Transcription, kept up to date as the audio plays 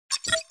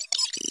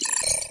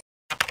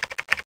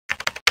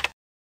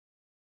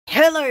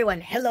Hello everyone,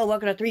 hello,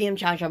 welcome to 3M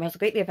Challenge. I'm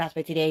Creepypasta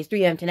for today's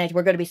 3M. Tonight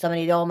we're going to be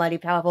summoning the almighty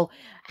powerful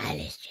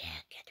Eyeless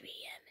Jack at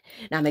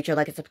 3M. Now make sure to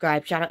like and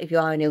subscribe. Shout out if you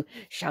are new.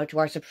 Shout out to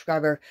our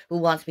subscriber who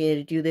wants me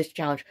to do this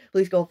challenge.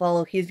 Please go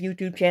follow his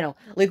YouTube channel.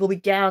 Link will be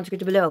down,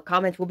 description below.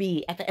 Comments will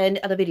be at the end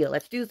of the video.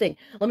 Let's do the thing.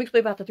 Let me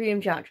explain about the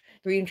 3M Challenge.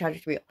 3M Challenge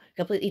is real.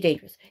 Completely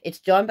dangerous. It's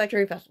done by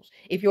training professionals.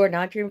 If you are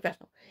not a training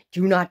professional,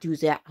 do not do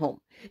this at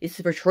home. This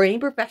is for training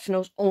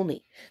professionals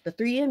only. The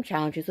 3M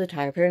Challenge is the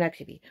entire Paradox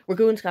TV. We're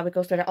going to comic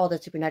ghost all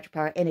that supernatural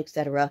power and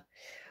etc.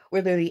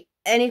 Where literally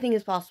anything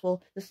is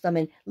possible to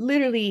summon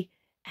literally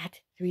at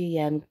 3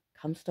 a.m.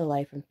 comes to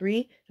life from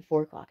 3 to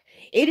 4 o'clock.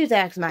 It is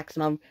X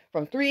maximum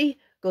from 3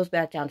 goes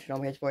back down to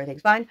normal. His 4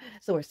 everything's fine.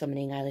 So we're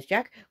summoning Eyeless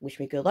Jack. Wish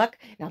me good luck.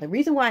 Now the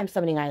reason why I'm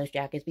summoning Eyeless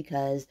Jack is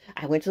because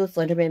I went to the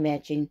Slenderman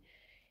mansion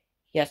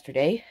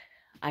yesterday.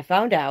 I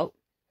found out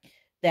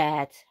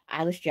that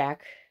Eyeless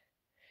Jack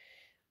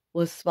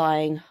was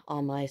spying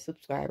on my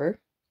subscriber,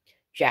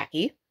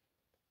 Jackie.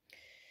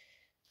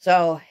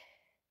 So,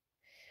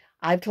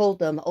 I've told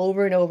them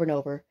over and over and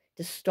over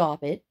to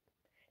stop it,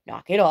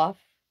 knock it off,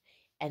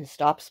 and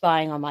stop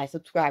spying on my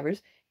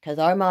subscribers, because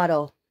our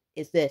motto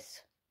is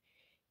this: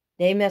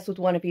 they mess with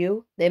one of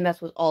you, they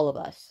mess with all of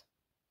us.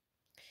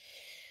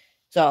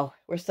 So,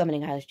 we're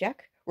summoning Eyeless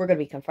Jack. We're going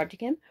to be confronting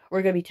him.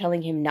 We're going to be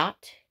telling him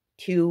not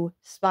to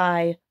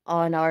spy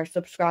on our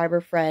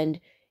subscriber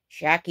friend,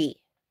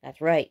 Jackie.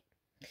 That's right.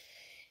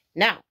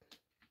 Now,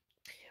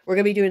 we're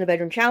going to be doing the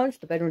bedroom challenge.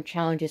 The bedroom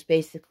challenge is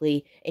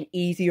basically an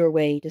easier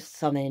way to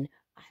summon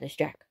Eyeless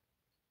Jack.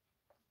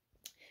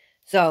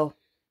 So,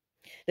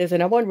 there's a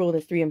number one rule of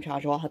this 3M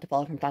challenge you all have to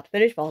follow from top to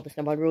finish. Follow this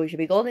number one rule, you should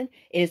be golden.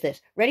 It is this.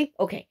 Ready?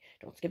 Okay.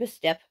 Don't skip a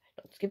step.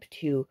 Don't skip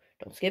two.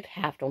 Don't skip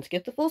half. Don't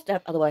skip the full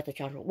step. Otherwise, the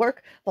challenge won't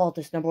work. Follow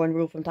this number one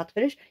rule from top to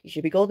finish. You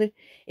should be golden.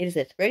 It is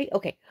this. Ready?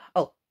 Okay.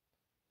 Oh.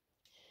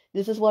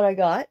 This is what I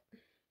got.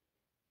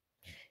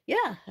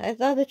 Yeah, I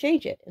thought to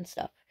change it and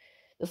stuff.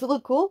 Does it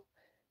look cool?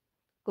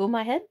 Go in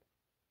my head?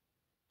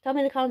 Tell me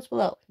in the comments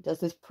below.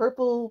 Does this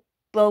purple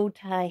bow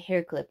tie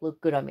hair clip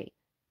look good on me?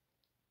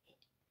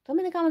 Tell me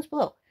in the comments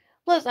below.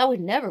 Plus, I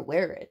would never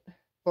wear it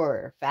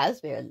for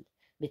Fazbear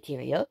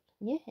material.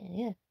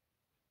 Yeah.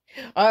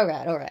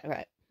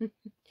 Alright.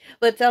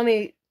 But tell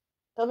me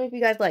if you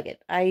guys like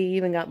it. I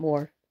even got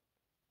more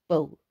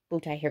bow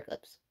tie hair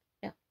clips.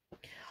 Yeah.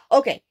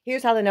 Okay,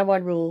 here's how the number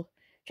one rule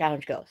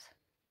challenge goes.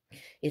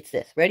 It's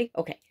this. Ready?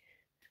 Okay.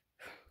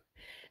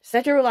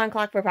 Set your alarm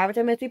clock for 5 or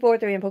 10 minutes before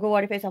 3 and poke a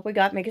water face up we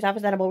got. Make yourself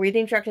presentable. Read the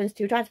instructions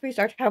 2 times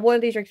pre-start. Have one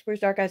of these drinks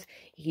pre-start, guys.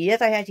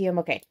 Yes, I had TM.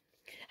 Okay.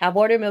 Have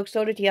water, milk,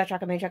 soda, tea, hot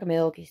chocolate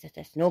milk. He says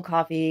there's no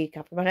coffee.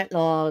 Cup for minute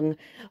long.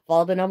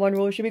 Follow the number one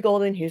rule. Should be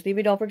golden. Here's the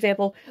don't, for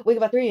example. Wake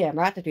up at 3 a.m.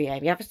 Right after 3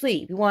 a.m. You have to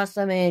sleep. You want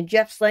some in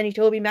Jeff, Slenny,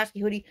 Toby,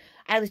 Masky, Hoodie,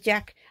 Eyeless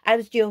Jack,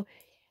 Eyeless Jill,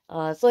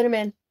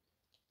 Slenderman,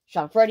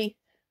 Sean Freddy,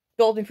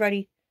 Golden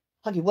Freddy,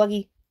 Huggy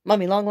Wuggy,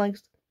 Mummy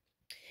Longlegs.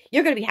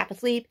 You're going to be half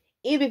asleep.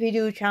 Even if you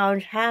do a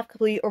challenge half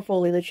complete or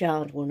fully, the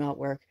challenge will not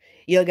work.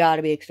 You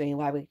gotta be extremely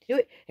wide awake to do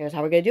it. Here's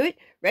how we're gonna do it.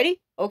 Ready?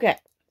 Okay.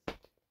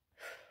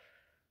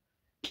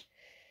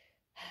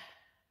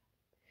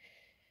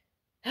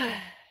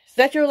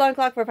 Set your alarm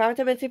clock for 5 or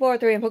 10 minutes before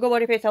 3 and poke a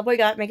water face. Help what you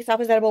got. Make yourself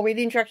presentable. Read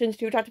the instructions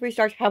 2 times before you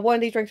start. Have one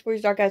of these drinks before you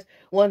start, guys.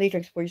 One of these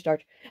drinks before you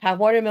start. Have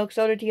water, milk,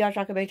 soda, tea, hot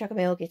chocolate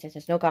milk. It says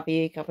there's no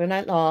coffee. Cup for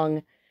night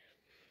long.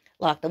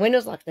 Lock the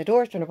windows, lock the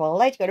doors, turn off all the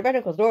lights, go to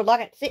bed, close the door, lock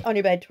it, sit on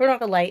your bed, turn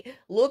off the light,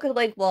 look at the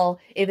blank wall.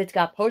 If it's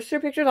got poster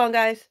pictures on,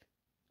 guys,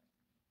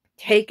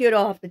 take it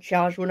off. The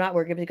challenge will not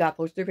work if it's got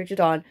poster pictures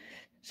on.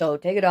 So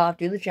take it off,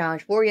 do the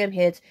challenge. 4 a.m.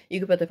 hits,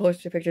 you can put the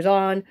poster pictures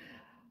on.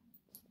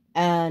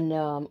 And,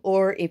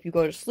 or if you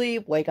go to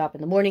sleep, wake up in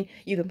the morning,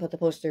 you can put the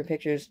poster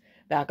pictures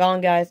back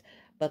on, guys.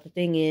 But the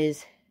thing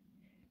is,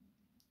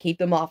 keep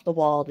them off the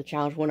wall. The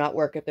challenge will not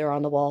work if they're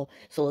on the wall.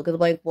 So look at the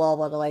blank wall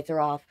while the lights are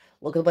off.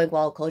 Look at the blank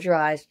wall, close your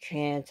eyes,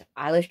 chant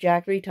Eyeless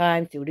Jack 3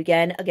 times, do it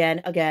again,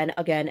 and again.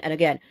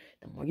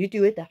 The more you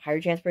do it, the higher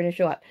chance for him to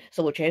show up.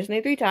 So we'll chant his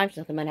name 3 times,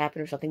 something might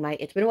happen or something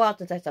might. It's been a while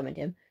since I summoned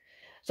him.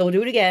 So we'll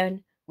do it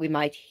again. We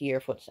might hear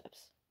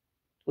footsteps,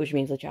 which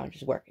means the challenge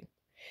is working.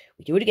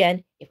 We do it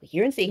again. If we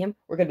hear and see him,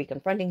 we're going to be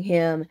confronting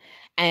him,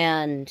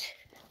 and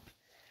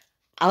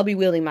I'll be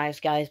wielding my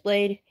Sky's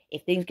blade.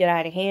 If things get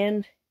out of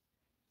hand,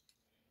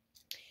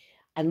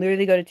 I'm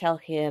literally going to tell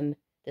him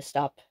to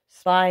stop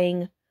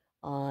spying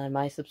on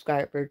my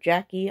subscriber,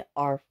 Jackie,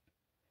 our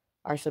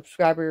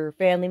subscriber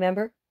family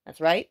member. That's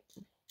right.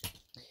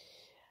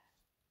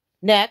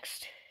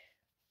 Next,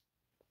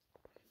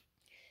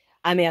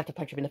 I may have to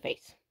punch him in the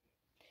face.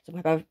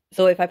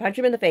 So if I punch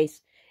him in the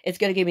face, it's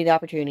going to give me the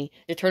opportunity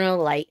to turn on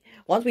the light.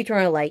 Once we turn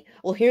on the light,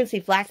 we'll hear and see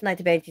flashing lights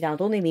of fancy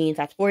sounds. Only means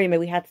that's 4 a.m.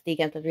 We have to stay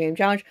against the 3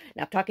 challenge.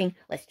 Now talking,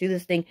 let's do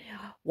this thing.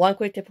 One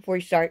quick tip before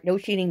you start. No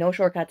cheating, no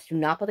shortcuts. Do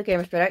not put the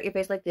camera straight out your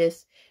face like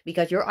this,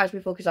 because your eyes will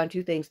be focused on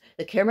 2 things.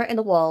 The camera and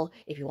the wall.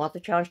 If you want the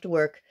challenge to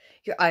work,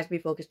 your eyes will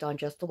be focused on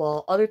just the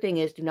wall. Other thing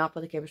is, do not put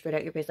the camera straight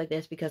out your face like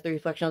this, because the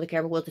reflection of the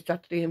camera will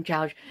distract the 3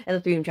 challenge, and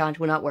the 3 challenge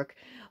will not work.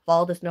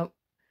 Follow this note.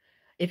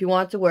 if you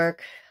want it to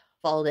work,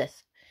 follow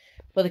this.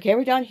 Put the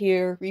camera down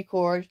here,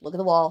 record, look at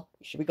the wall,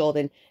 you should be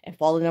golden, and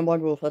follow the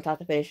 #1 rule from top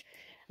to finish.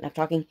 And I'm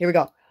talking, here we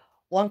go.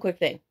 One quick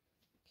thing.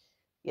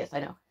 Yes, I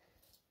know.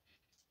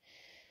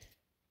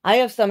 I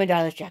have summoned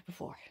Eyeless Jack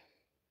before.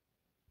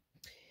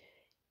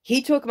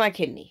 He took my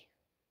kidney.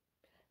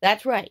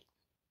 That's right.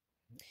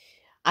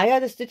 I had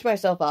to stitch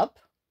myself up.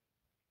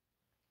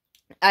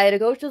 I had to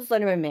go to the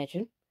Slenderman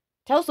mansion,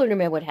 tell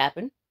Slenderman what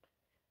happened,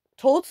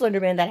 told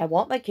Slenderman that I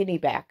want my kidney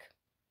back,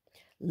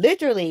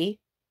 literally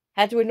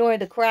had to annoy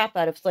the crap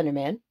out of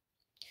Slenderman.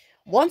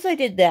 Once I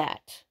did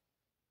that,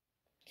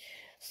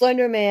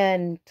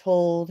 Slenderman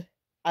told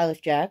Eyeless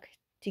Jack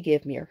to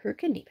give me her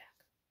kidney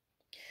back.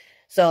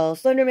 So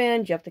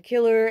Slenderman, Jeff the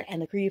Killer,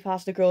 and the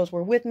Creepypasta girls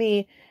were with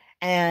me,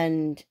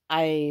 and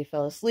I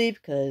fell asleep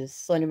because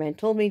Slenderman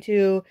told me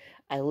to.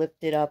 I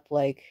lifted up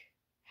like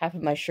half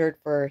of my shirt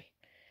for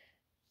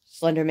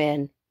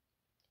Slenderman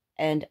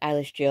and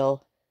Eyeless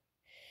Jill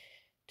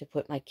to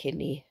put my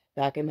kidney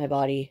back in my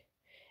body,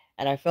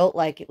 and I felt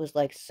like it was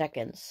like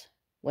seconds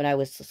when I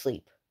was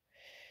asleep.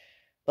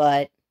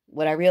 But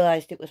when I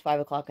realized it was 5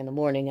 o'clock in the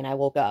morning and I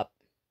woke up,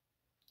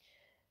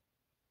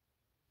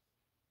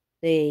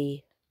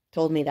 they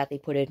told me that they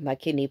put my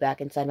kidney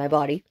back inside my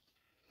body,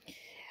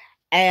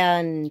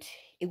 and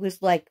it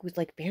was like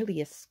barely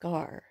a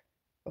scar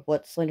of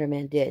what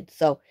Slenderman did.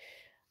 So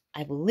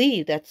I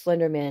believe that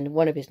Slenderman,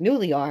 one of his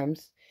newly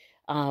arms,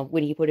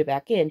 when he put it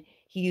back in,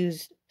 he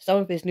used some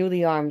of his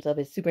newly arms of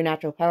his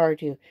supernatural power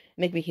to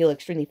make me heal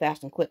extremely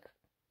fast and quick.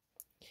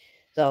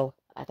 So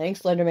I thank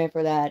Slenderman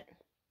for that.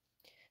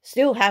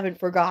 Still haven't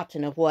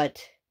forgotten of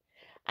what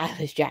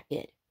Eyeless Jack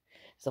did.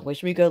 So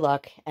wish me good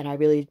luck, and I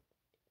really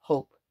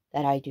hope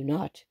that I do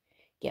not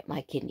get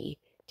my kidney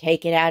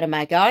taken out of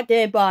my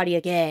goddamn body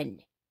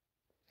again.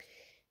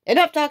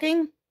 Enough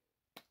talking.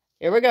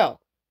 Here we go.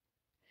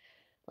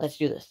 Let's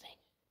do this thing.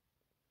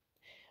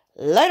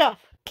 Light off.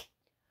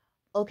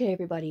 Okay,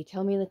 everybody,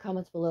 tell me in the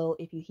comments below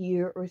if you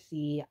hear or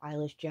see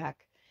Eyeless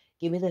Jack.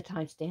 Give me the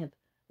timestamp.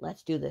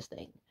 Let's do this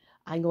thing.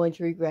 I'm going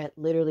to regret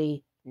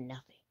literally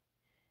nothing.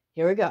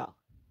 Here we go.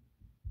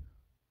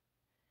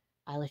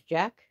 Eyeless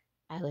Jack,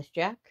 Eyeless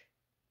Jack,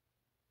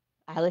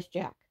 Eyeless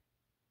Jack.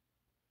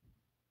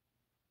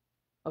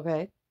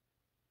 Okay.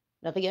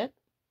 Nothing yet.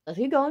 Let's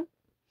keep going.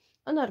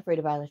 I'm not afraid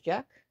of Eyeless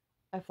Jack.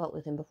 I fought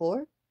with him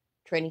before.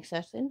 Training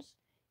sessions.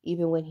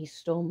 Even when he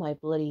stole my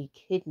bloody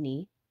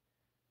kidney.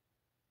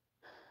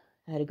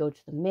 I had to go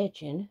to the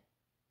mansion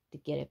to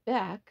get it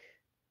back.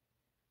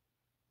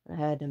 I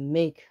had to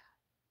make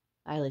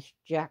Eyeless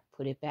Jack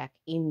put it back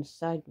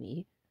inside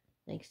me,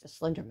 thanks to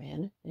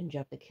Slenderman and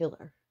Jeff the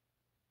Killer.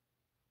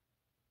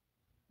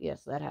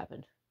 Yes, that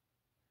happened.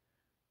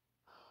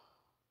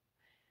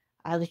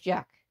 Eyeless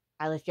Jack.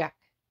 Eyeless Jack.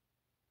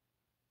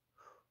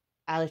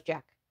 Eyeless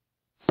Jack.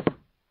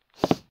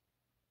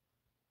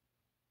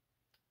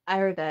 I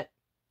heard that.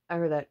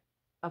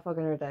 I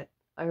fucking heard that.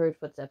 I heard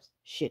footsteps.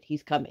 Shit,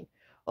 he's coming.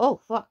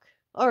 Oh, fuck.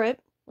 Alright,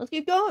 let's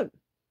keep going.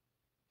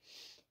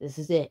 This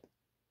is it.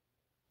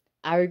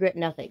 I regret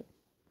nothing.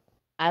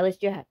 Eyeless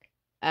Jack.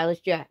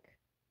 Eyeless Jack.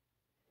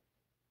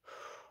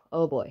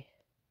 Oh, boy.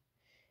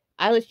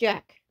 Eyeless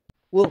Jack.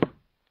 Whoa.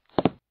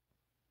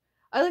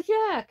 Eyeless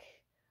Jack.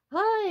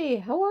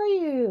 Hi, how are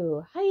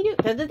you? How you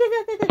doing?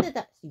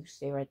 You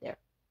stay right there.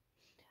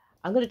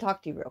 I'm going to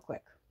talk to you real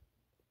quick.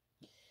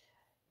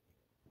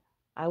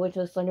 I went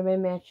to the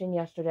Slenderman mansion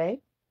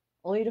yesterday,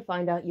 only to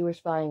find out you were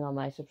spying on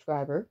my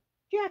subscriber,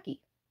 Jackie.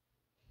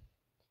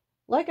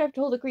 Like I've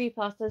told the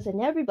Creepypastas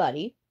and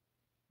everybody,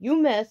 you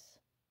mess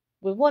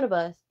with one of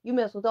us, you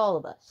mess with all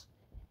of us.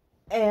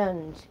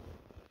 And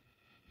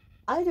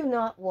I do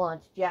not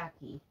want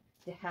Jackie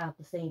to have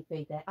the same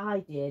fate that I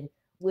did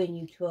when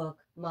you took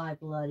my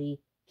bloody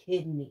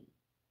kidney.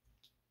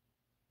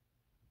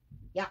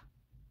 Yeah.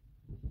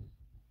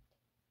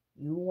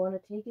 You want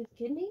to take his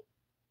kidney?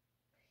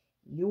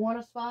 You want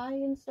to spy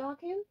and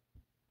stalk him?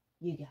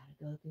 You gotta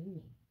go through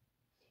me.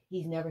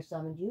 He's never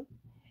summoned you.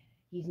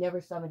 He's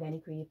never summoned any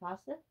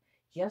Creepypasta.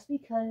 Just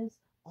because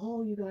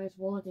all you guys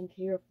want and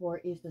care for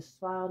is to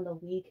spy on the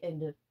weak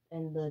and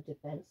the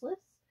defenseless,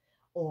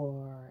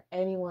 or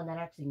anyone that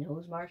actually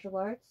knows martial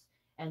arts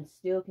and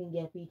still can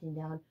get beaten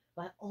down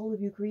by all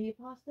of you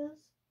Creepypastas.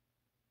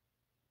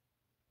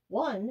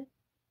 One,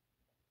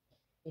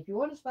 if you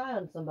want to spy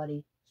on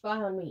somebody, spy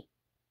on me.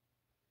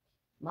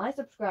 My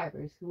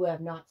subscribers who have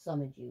not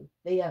summoned you,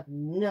 they have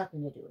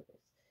nothing to do with this.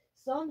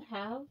 Some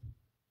have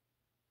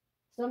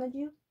summoned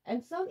you,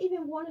 and some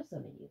even want to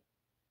summon you.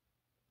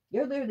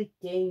 You're literally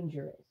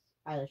dangerous,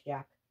 Eyeless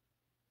Jack.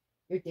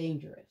 You're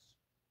dangerous.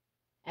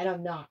 And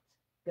I'm not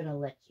gonna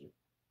let you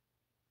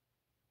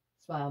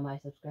spy on my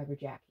subscriber,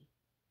 Jackie.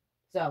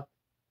 So,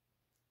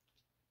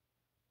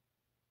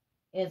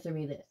 answer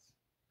me this.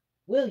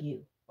 Will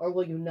you, or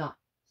will you not,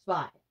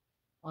 spy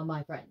on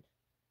my friend?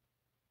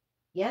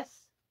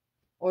 Yes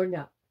or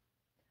no?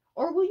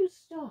 Or will you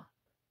stop?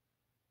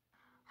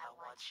 I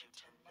want you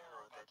to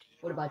know that you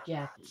What about are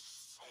Jackie? not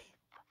safe.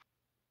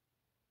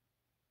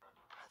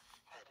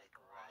 Pathetic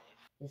life.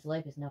 His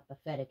life is not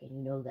pathetic, and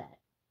you know that.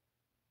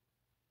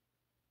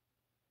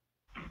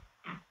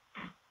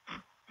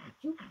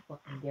 You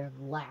fucking dare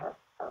laugh.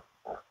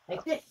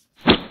 Like this.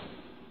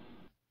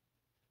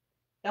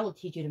 That will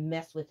teach you to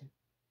mess with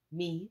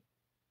me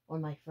or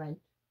my friend.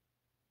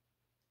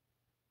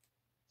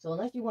 So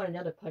unless you want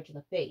another punch in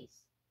the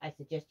face, I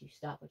suggest you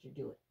stop what you're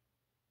doing.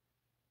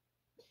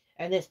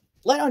 And this,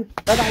 let on,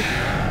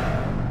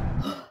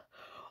 bye-bye.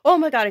 Oh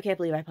my god, I can't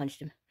believe I punched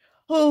him.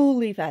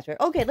 Holy fast.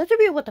 Okay, let's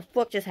review what the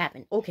fuck just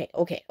happened. Okay.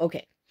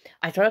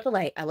 I turn off the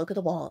light, I look at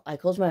the wall, I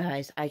close my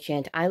eyes, I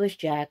chant Eyeless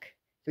Jack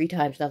 3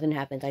 times, nothing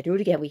happens. I do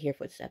it again, we hear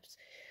footsteps.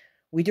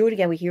 We do it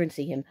again, we hear and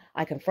see him.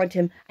 I confront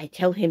him, I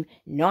tell him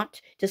not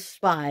to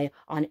spy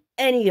on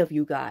any of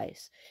you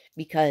guys.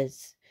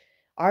 Because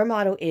our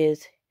motto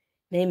is,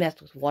 they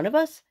messed with one of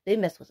us, they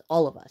messed with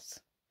all of us.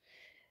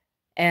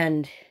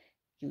 And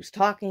he was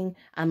talking,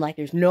 I'm like,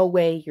 there's no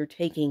way you're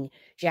taking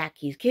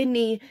Jackie's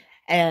kidney.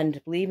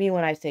 And believe me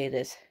when I say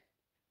this,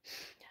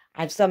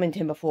 I've summoned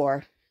him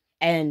before,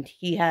 and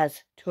he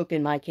has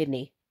taken my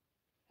kidney.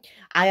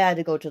 I had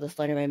to go to the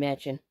Slenderman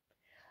mansion,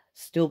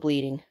 still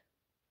bleeding.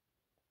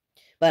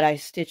 But I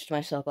stitched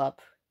myself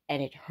up,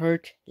 and it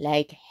hurt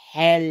like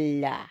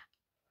hell.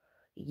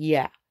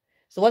 Yeah.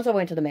 So once I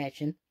went to the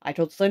mansion, I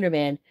told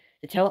Slenderman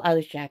to tell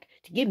Eyeless Jack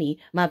to give me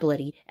my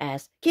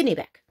bloody-ass kidney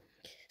back.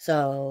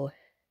 So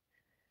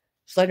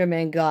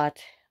Slenderman got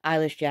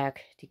Eyeless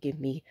Jack to give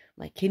me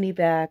my kidney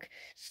back.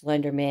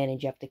 Slenderman and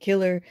Jeff the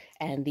Killer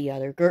and the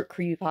other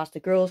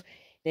Creepypasta girls,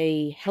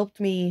 they helped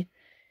me.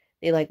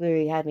 They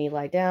literally had me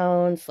lie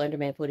down.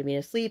 Slenderman put me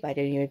to sleep. I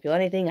didn't even feel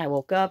anything. I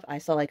woke up. I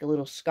saw a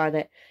little scar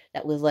that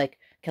was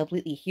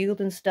completely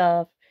healed and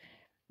stuff.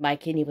 My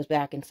kidney was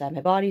back inside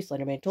my body.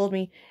 Slenderman told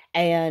me.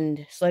 And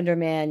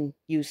Slenderman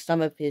used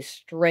some of his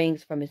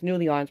strength from his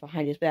newly arms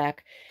behind his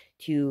back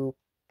to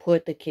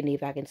put the kidney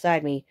back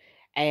inside me.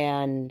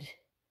 And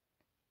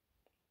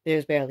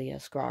there's barely a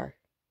scar.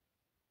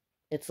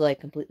 It's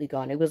completely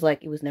gone. It was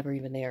it was never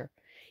even there.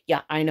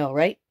 Yeah, I know,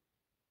 right?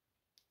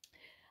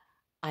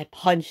 I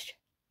punched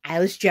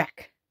Eyeless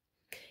Jack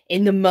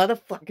in the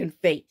motherfucking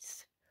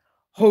face.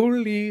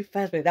 Holy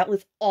fazbear, that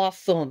was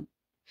awesome.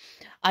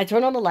 I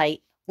turn on the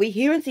light. We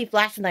hear and see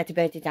flashing lights of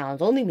empty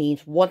towns. Only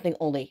means one thing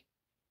only.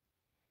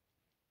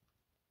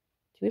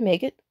 Did we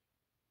make it?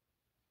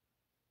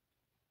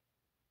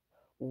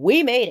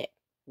 We made it.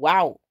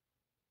 Wow.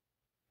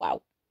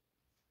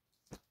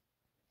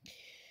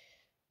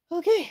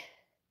 Okay.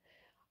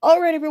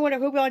 Alright, everyone, I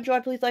hope you all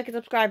enjoyed. Please like and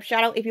subscribe.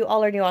 Shout out if you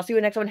all are new. I'll see you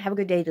in the next one. Have a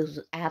good day. This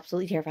was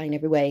absolutely terrifying in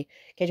every way.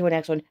 Catch you in the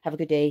next one. Have a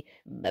good day.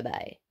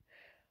 Bye-bye.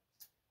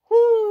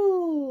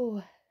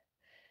 Whoo!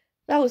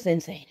 That was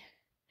insane.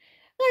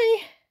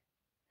 Bye!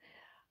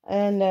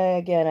 And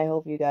again, I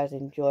hope you guys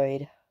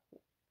enjoyed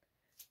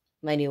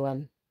my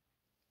new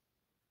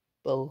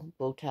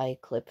bow tie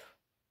clip.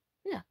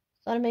 Yeah,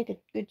 thought I'd make a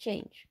good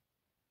change.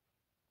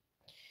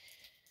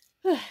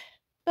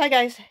 Bye,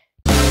 guys.